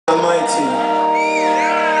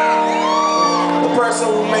person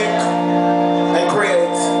who make and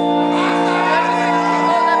create.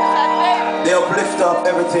 They uplift up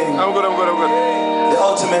everything. I'm good. The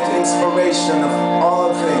ultimate inspiration of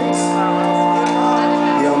all things.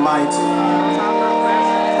 The Almighty.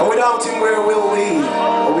 And without Him, where will we?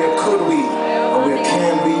 Or where could we? Or where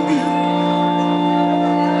can we be?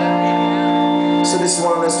 So this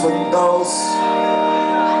one is for those.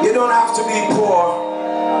 You don't have to be poor.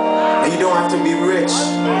 And you don't have to be rich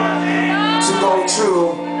to go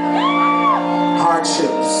through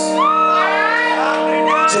hardships,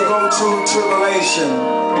 to go through tribulation.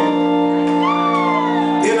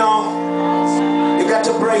 You know, you got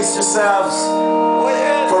to brace yourselves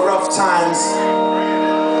for rough times.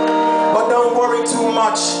 But don't worry too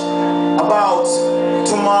much about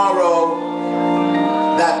tomorrow,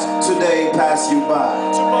 that today pass you by.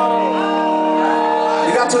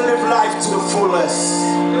 You got to live life to the fullest.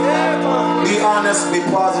 Be honest, be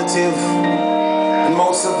positive, and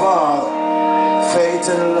most of all, faith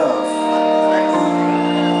and love.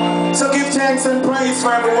 So give thanks and praise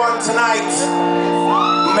for everyone tonight.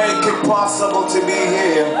 Make it possible to be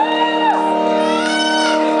here.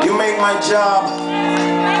 You make my job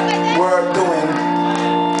worth doing.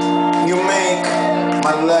 You make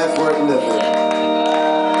my life worth living.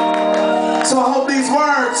 So I hope these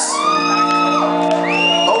words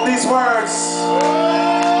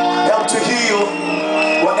help to heal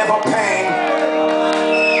whatever pain,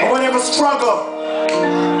 or whatever struggle,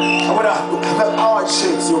 or whatever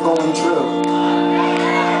hardships you're going through.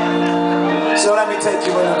 So let me take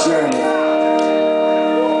you on a journey.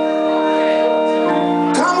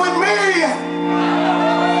 Come with me.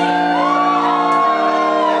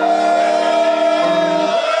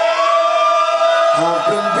 I've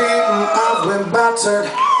been beaten, I've been battered,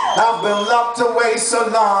 I've been locked away so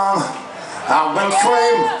long. I've been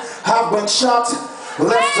framed, I've been shot,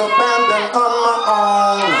 left abandoned on my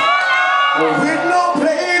own, with no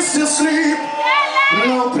place to sleep,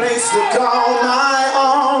 no place to call my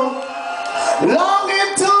own.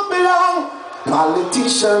 Longing to belong,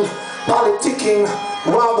 politician, politicking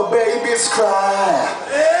while the babies cry.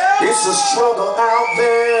 It's a struggle out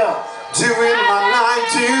there, doing my 9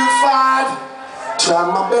 to 5. Try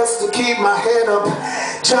my best to keep my head up,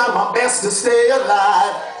 try my best to stay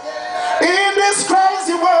alive. In this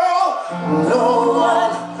crazy world,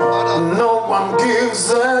 no one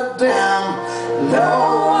gives a damn.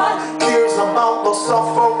 No one cares about the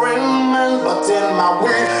suffering man. But in my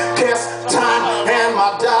weakest time and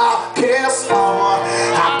my darkest hour,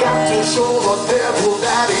 I got to show the devil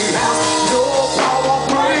that he has no power.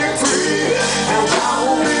 Break free, and I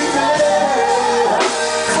will be there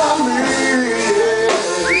for me.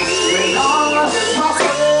 And all of my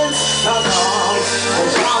friends are gone,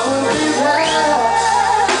 and I will be there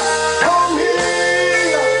for me.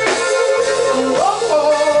 Oh, oh,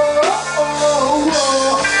 oh,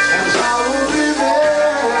 oh, and I will be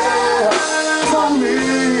there for me.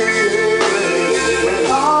 When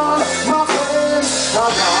all my friends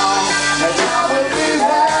are gone, and I will be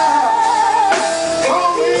there for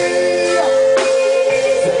me.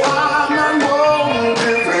 I'm not going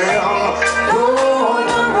to fail. Oh,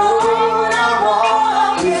 the road I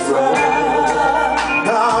walk is right.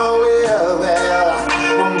 I will there,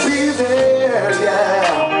 be there, yeah.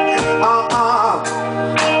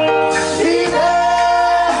 Be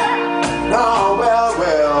there. Oh, well,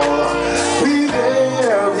 be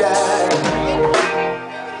there, yeah.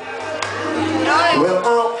 Well,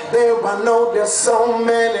 out there I know there's so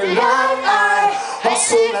many like I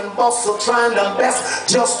hustle and bustle, trying their best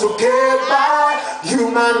just to get by.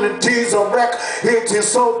 Humanity's a wreck, it is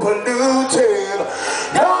so polluted.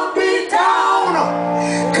 Don't be down,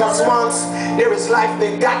 cause once there is life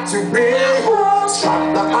they got to be.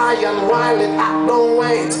 Strike the iron while it hot, don't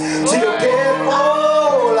wait till you get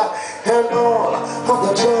old. And all of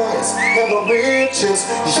the joys and the riches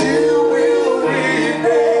you will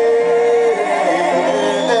repay.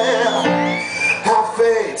 Have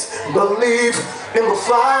faith, believe in the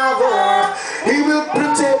Father. He will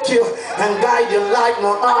protect you and guide you like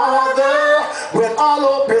no other. When all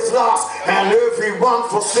hope is lost and everyone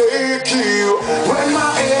forsake you, when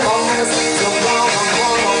my enemies come down and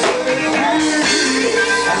run away,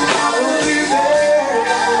 and I will be there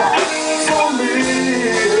for me.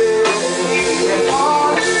 When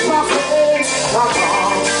all my friends are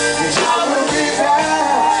gone, and I will be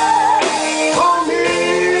there for me.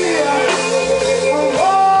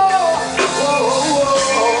 Oh, oh,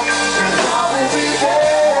 oh, and I will be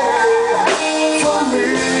there for me.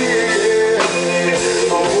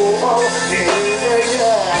 Oh, yeah,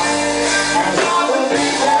 yeah, and I will be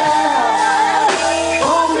there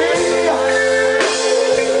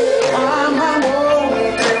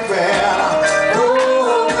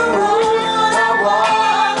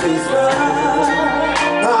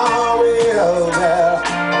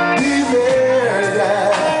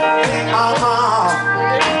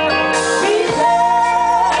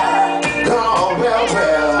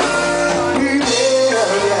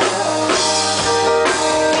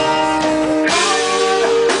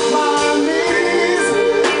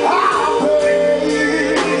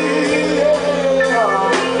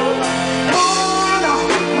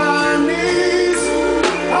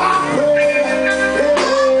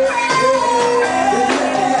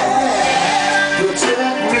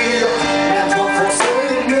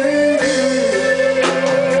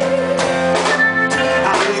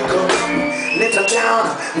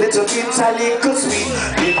Little bitter, little sweet,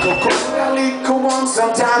 little cold, little warm.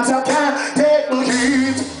 Sometimes I can't take the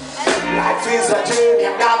heat. Life is a journey,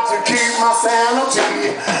 I've got to keep my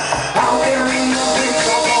sanity.